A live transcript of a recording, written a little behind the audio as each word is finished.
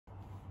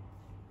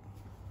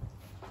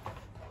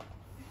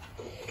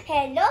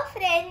Hello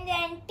friends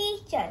and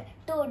teacher.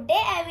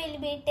 Today I will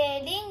be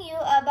telling you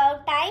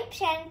about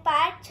types and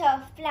parts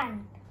of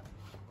plant.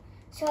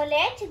 So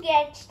let's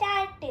get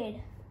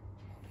started.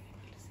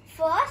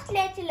 First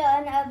let's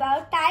learn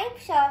about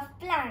types of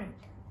plant.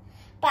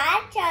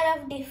 Parts are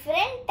of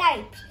different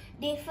types,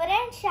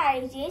 different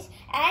sizes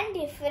and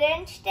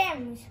different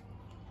stems.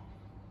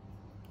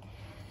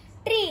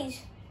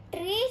 Trees.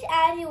 Trees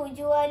are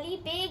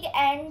usually big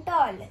and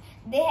tall.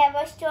 They have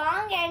a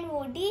strong and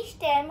woody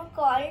stem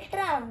called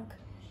trunk.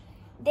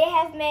 They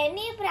have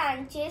many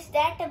branches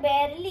that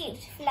bear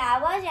leaves,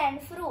 flowers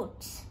and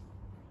fruits.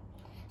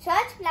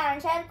 Such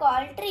plants are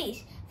called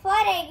trees. For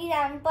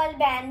example,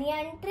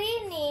 banyan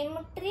tree, neem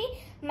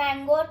tree,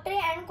 mango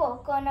tree and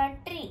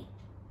coconut tree.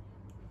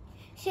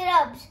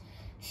 Shrubs.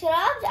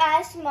 Shrubs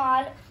are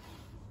small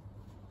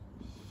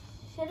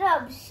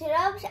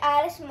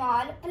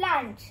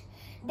plants.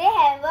 They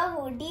have a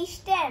woody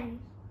stem,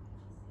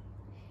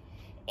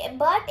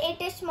 but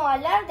it is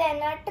smaller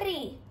than a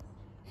tree.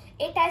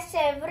 It has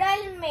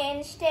several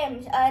main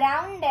stems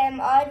around them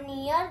or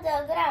near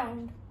the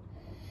ground.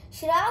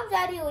 Shrubs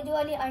are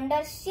usually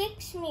under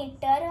 6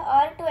 meters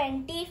or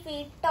 20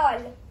 feet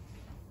tall.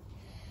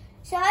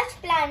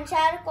 Such plants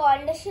are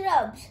called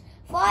shrubs.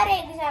 For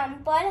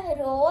example,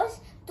 rose,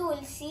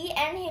 tulsi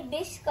and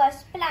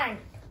hibiscus plant.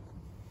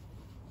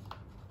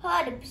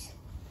 Herbs.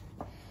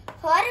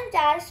 Herbs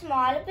are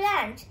small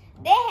plants.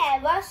 They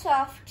have a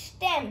soft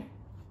stem.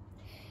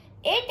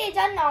 It is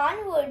a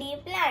non-woody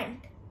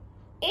plant.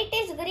 It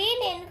is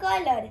green in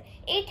color.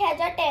 It has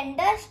a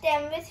tender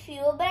stem with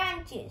few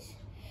branches.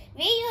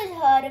 We use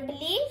herb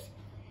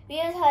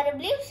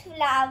leaves,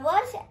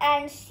 flowers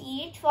and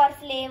seeds for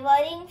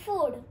flavoring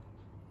food,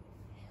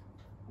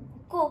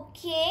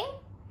 cooking,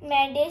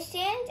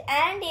 medicines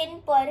and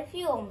in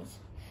perfumes.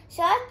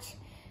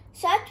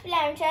 Such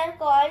plants are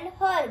called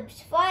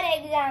herbs. For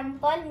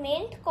example,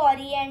 mint,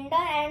 coriander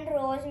and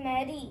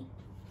rosemary.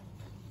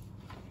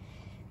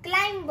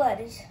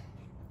 Climbers.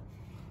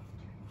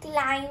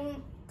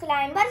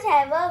 Climbers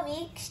have a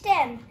weak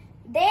stem.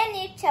 They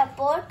need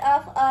support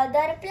of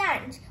other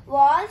plants,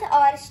 walls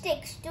or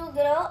sticks to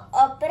grow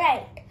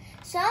upright.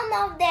 Some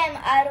of them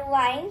are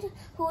vines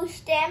whose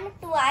stems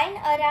twine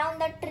around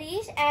the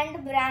trees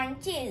and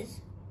branches.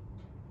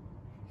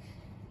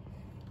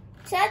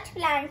 Such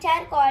plants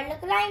are called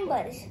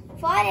climbers.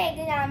 For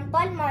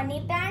example,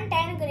 money plant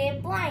and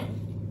grapevine.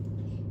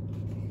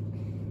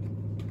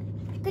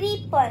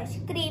 Creepers.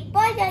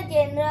 Creepers are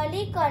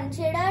generally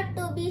considered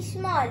to be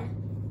small,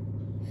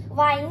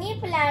 viney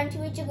plants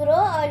which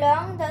grow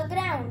along the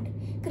ground.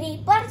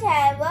 Creepers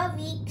have a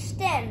weak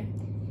stem.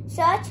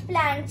 Such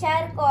plants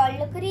are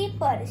called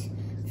creepers.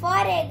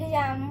 For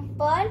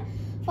example,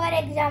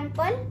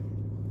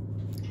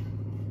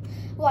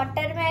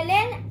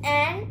 watermelon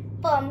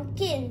and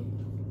pumpkin.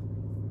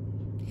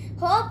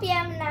 Hope you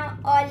have now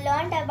all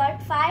learned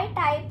about 5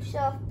 types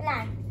of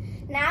plant.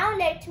 Now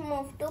let's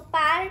move to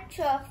parts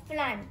of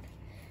plant.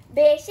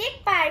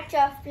 Basic parts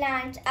of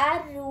plants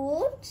are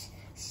roots,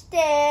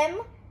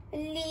 stem,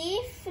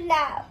 leaf,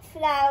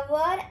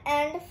 flower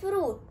and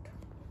fruit.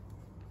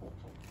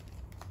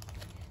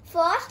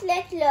 First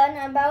let's learn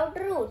about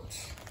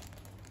roots.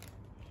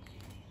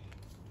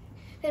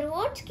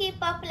 Roots keep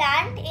a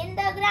plant in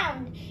the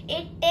ground.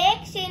 It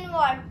takes in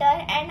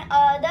water and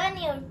other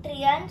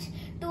nutrients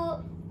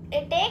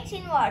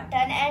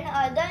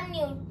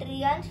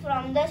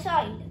from the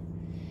soil.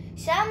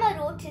 Some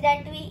roots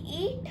that we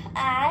eat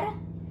are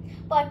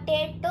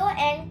potato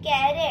and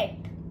carrot.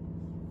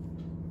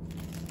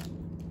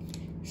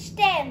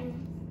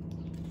 Stem.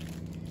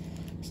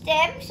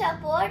 Stems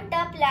support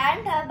the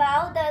plant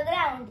above the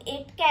ground.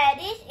 It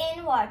carries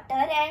in water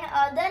and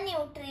other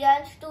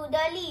nutrients to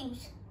the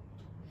leaves.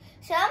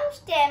 Some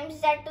stems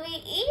that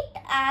we eat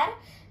are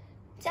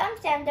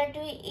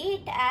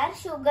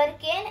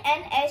sugarcane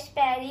and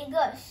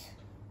asparagus.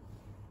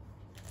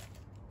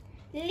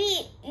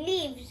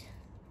 Leaves.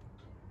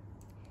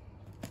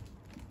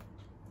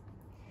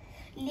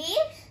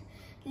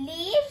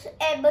 Leaves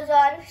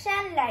absorb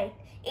sunlight.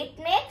 It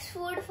makes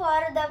food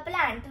for the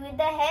plant with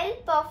the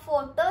help of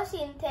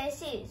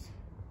photosynthesis.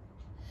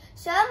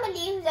 Some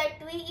leaves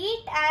that we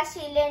eat are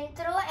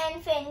cilantro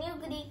and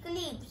fenugreek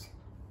leaves.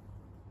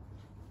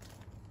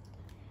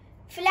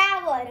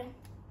 Flower.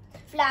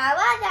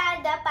 Flowers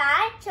are the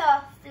parts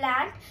of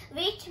plant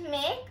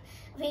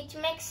which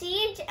make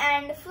seeds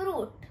and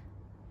fruit.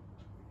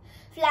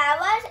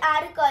 Flowers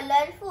are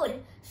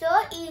colorful, so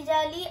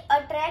easily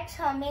attracts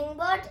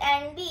hummingbirds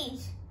and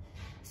bees.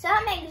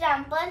 Some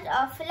examples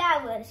of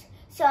flowers: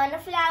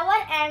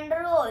 sunflower and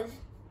rose.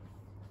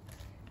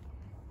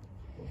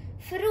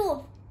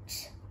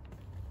 Fruits.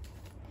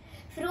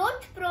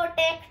 Fruits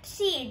protect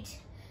seeds.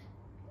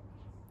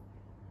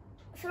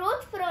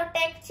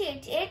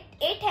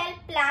 It helps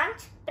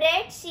plants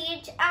spread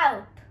seeds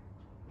out.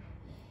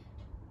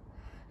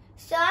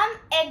 Some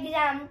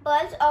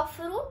examples of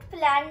fruit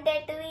plant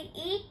that we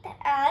eat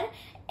are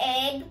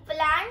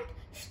eggplant,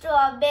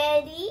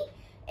 strawberry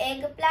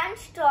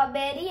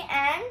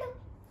and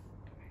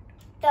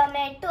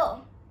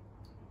tomato.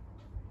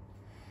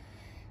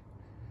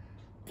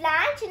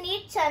 Plants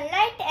need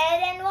sunlight,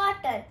 air and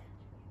water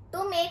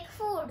to make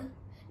food.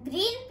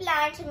 Green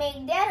plants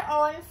make their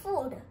own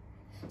food.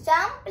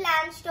 Some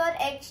plants store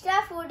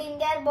extra food in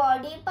their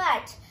body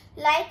parts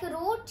like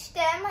root,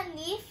 stem,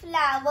 leaf,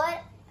 flower,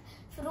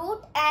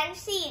 fruit and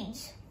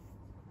seeds.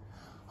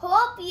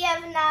 Hope you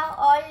have now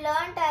all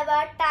learnt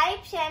about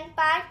types and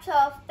parts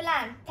of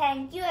plants.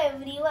 Thank you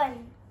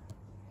everyone.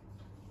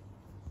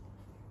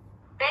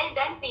 Well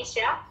done,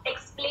 Prisha.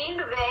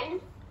 Explained well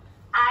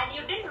and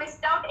you didn't miss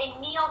out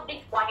any of the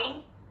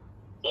points.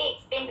 Okay,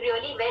 explained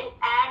really well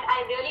and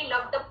I really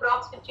love the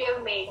props which you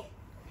have made.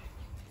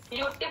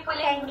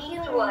 Beautifully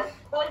linked to us.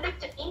 Hold the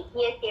chicken.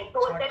 Yes,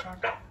 hold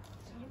that.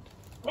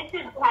 This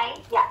is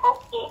behind. Yeah,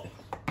 okay.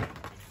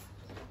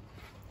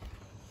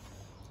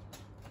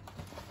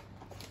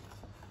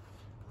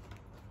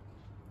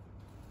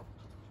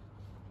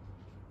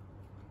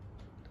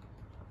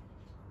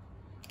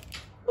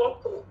 Yes,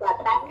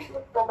 Prisha. Thank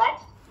you so much.